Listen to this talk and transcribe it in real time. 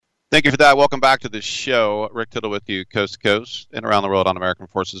Thank you for that. Welcome back to the show. Rick Tittle with you, coast to coast and around the world on American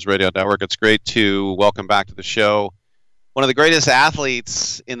Forces Radio Network. It's great to welcome back to the show one of the greatest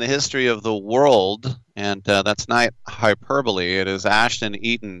athletes in the history of the world, and that's not hyperbole. It is Ashton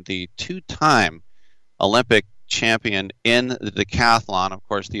Eaton, the two-time Olympic champion in the Decathlon, of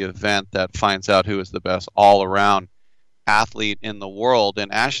course, the event that finds out who is the best all-around athlete in the world.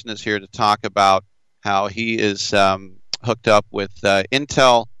 And Ashton is here to talk about how he is hooked up with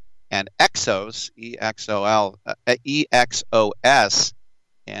Intel and Exos, EXOS.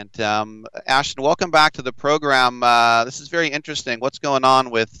 And Ashton, welcome back to the program. This is very interesting. What's going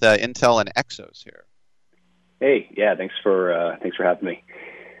on with Intel and Exos here? Hey, yeah, thanks for having me.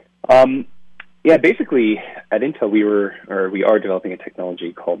 Basically at Intel we are developing a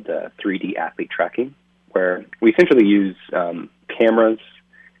technology called 3D athlete tracking, where we essentially use cameras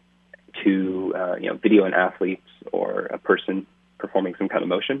to video an athlete or a person performing some kind of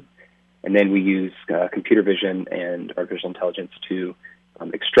motion, and then we use computer vision and artificial intelligence to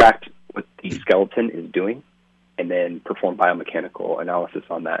extract what the skeleton is doing and then perform biomechanical analysis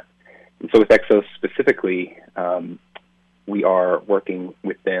on that. And so with Exos specifically, we are working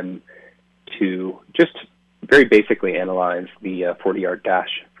with them to just very basically analyze the 40-yard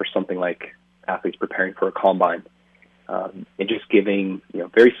dash for something like athletes preparing for a combine, and just giving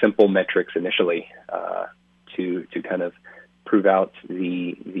very simple metrics initially to kind of prove out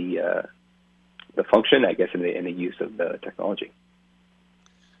the function, I guess, in the use of the technology.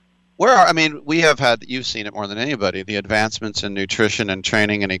 We have had, you've seen it more than anybody, the advancements in nutrition and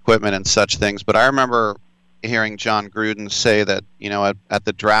training and equipment and such things. But I remember hearing John Gruden say that, at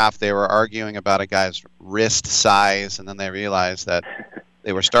the draft, they were arguing about a guy's wrist size, and then they realized that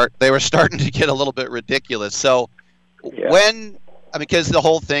they were starting to get a little bit ridiculous. So because the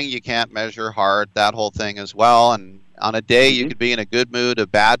whole thing, you can't measure heart, that whole thing as well. And on a day, you could be in a good mood, a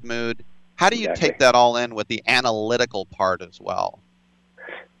bad mood. How do you take that all in with the analytical part as well?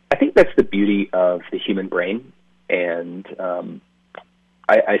 I think that's the beauty of the human brain, and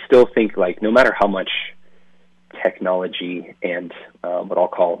I still think, like, no matter how much technology and what I'll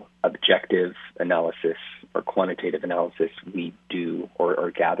call objective analysis or quantitative analysis we do or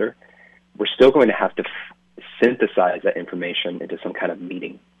gather, we're still going to have to synthesize that information into some kind of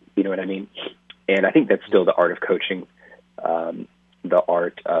meaning. You know what I mean? And I think that's still the art of coaching, the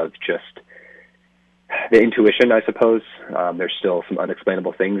art of just the intuition, I suppose. There's still some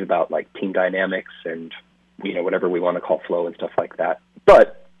unexplainable things about, like, team dynamics and, whatever we want to call flow and stuff like that.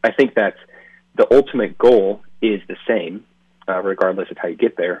 But I think that the ultimate goal is the same, regardless of how you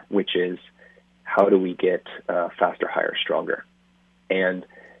get there, which is how do we get faster, higher, stronger? And,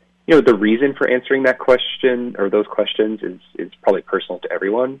 the reason for answering that question or those questions is probably personal to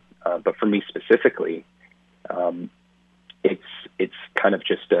everyone. But for me specifically, it's kind of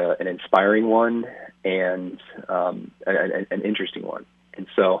just an inspiring one and an interesting one. And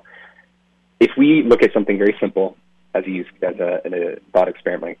so if we look at something very simple as a thought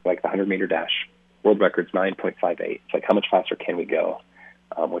experiment, like the 100-meter dash, world record's 9.58. It's like, how much faster can we go?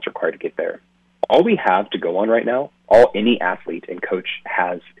 What's required to get there? All we have to go on right now, all any athlete and coach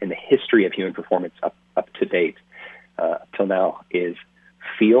has in the history of human performance up to date, till now, is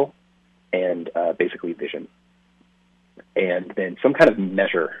feel and basically vision. And then some kind of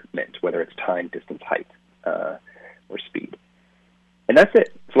measurement, whether it's time, distance, height, or speed. And that's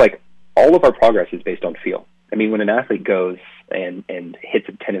it. So, like, all of our progress is based on feel. I mean, when an athlete goes and hits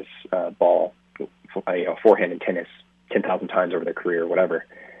a tennis ball, forehand in tennis 10,000 times over their career or whatever,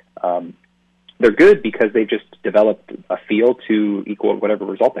 they're good because they've just developed a feel to equal whatever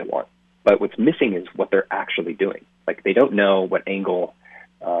result they want. But what's missing is what they're actually doing. Like, they don't know what angle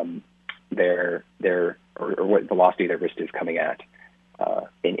or what velocity their wrist is coming at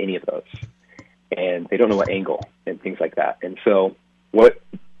in any of those. And they don't know what angle and things like that. And so what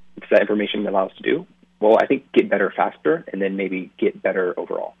does that information allow us to do? Well, I think get better faster and then maybe get better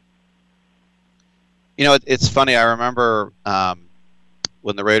overall. It's funny. I remember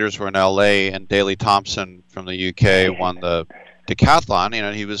when the Raiders were in L.A. and Daley Thompson from the U.K. won the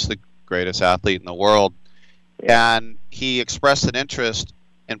Decathlon. He was the greatest athlete in the world. Yeah. And he expressed an interest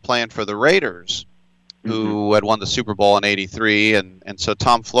in playing for the Raiders, who had won the Super Bowl in '83. And so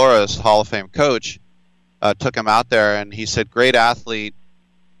Tom Flores, Hall of Fame coach, took him out there, and he said, great athlete,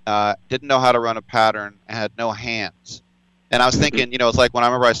 didn't know how to run a pattern, had no hands. And I was thinking, it's like when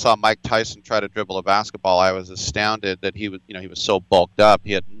I saw Mike Tyson try to dribble a basketball, I was astounded that he was so bulked up.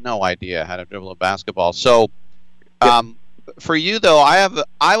 He had no idea how to dribble a basketball. So for you, though,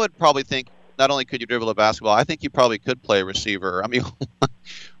 I would probably think not only could you dribble a basketball, I think you probably could play receiver. I mean,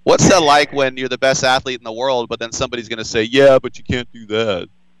 what's that like when you're the best athlete in the world, but then somebody's going to say, yeah, but you can't do that?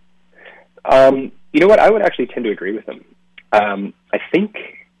 You know what? I would actually tend to agree with him. I think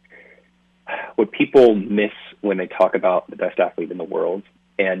what people miss when they talk about the best athlete in the world,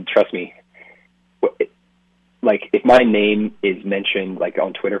 and trust me, like if my name is mentioned, like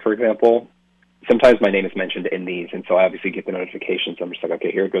on Twitter, for example, sometimes my name is mentioned in these, and so I obviously get the notifications. I'm just like,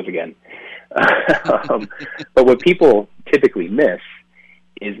 okay, here it goes again. But what people typically miss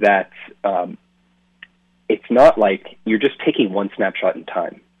is that it's not like you're just taking one snapshot in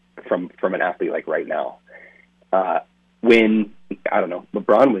time from an athlete like right now. When, I don't know,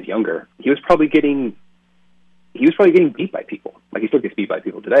 LeBron was younger, he was probably getting beat by people. Like he still gets beat by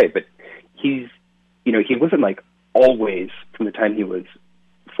people today, but he wasn't like always from the time he was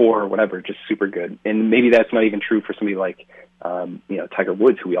 4 or whatever, just super good. And maybe that's not even true for somebody like, Tiger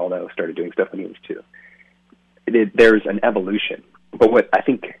Woods, who we all know started doing stuff when he was 2. There's an evolution. But what I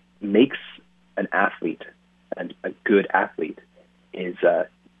think makes an athlete and a good athlete is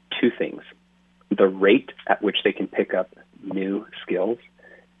 2 things: the rate at which they can pick up new skills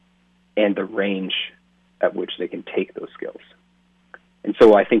and the range at which they can take those skills. And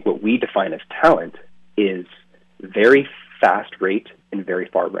so I think what we define as talent is very fast rate and very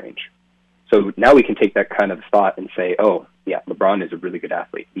far range. So now we can take that kind of thought and say, oh, yeah, LeBron is a really good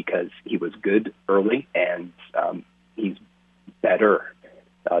athlete because he was good early and he's better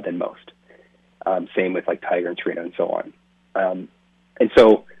than most. Same with like Tiger and Serena and so on. And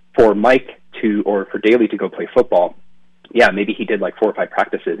so for Mike or for Daly to go play football, yeah, maybe he did like 4 or 5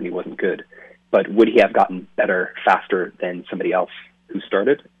 practices and he wasn't good. But would he have gotten better faster than somebody else who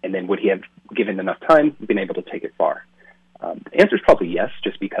started? And then would he have, given enough time, been able to take it far? The answer is probably yes,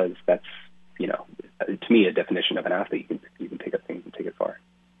 just because that's, to me, a definition of an athlete. You can pick up things and take it far.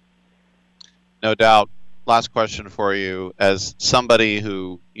 No doubt. Last question for you. As somebody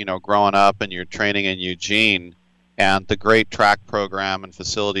who, growing up and you're training in Eugene and the great track program and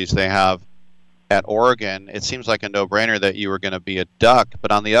facilities they have at Oregon, it seems like a no-brainer that you were going to be a Duck.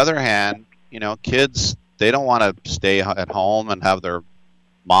 But on the other hand, kids, they don't want to stay at home and have their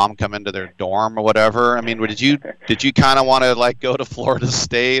mom come into their dorm or whatever. I mean, did you kind of want to like go to Florida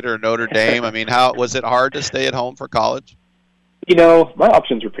State or Notre Dame? I mean, how was it hard to stay at home for college? My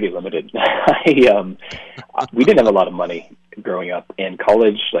options were pretty limited. We didn't have a lot of money growing up, and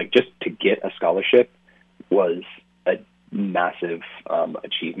college, like just to get a scholarship was a massive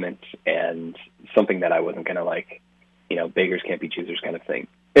achievement and something that I wasn't going to beggars can't be choosers kind of thing.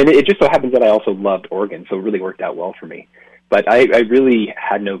 And it just so happens that I also loved Oregon, so it really worked out well for me. But I really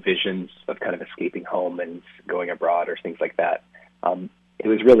had no visions of kind of escaping home and going abroad or things like that. It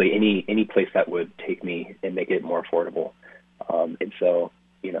was really any place that would take me and make it more affordable. And so,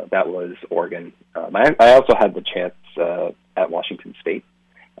 that was Oregon. I also had the chance at Washington State,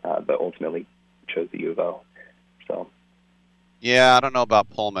 but ultimately chose the U of O. So. Yeah, I don't know about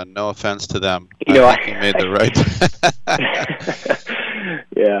Pullman. No offense to them. I think you made the right.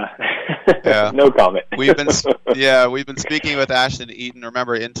 Yeah. No comment. We've been speaking with Ashton Eaton.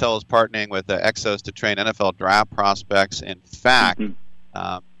 Remember, Intel is partnering with Exos to train NFL draft prospects. In fact,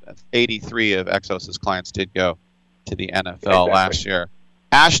 83 of Exos' clients did go to the NFL last year.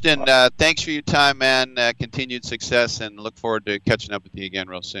 Ashton, thanks for your time, man. Continued success, and look forward to catching up with you again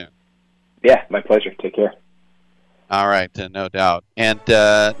real soon. Yeah, my pleasure. Take care. All right, no doubt. And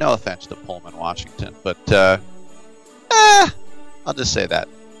no offense to Pullman, Washington, but I'll just say that.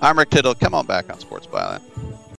 I'm Rick Tittle. Come on back on Sports Byline.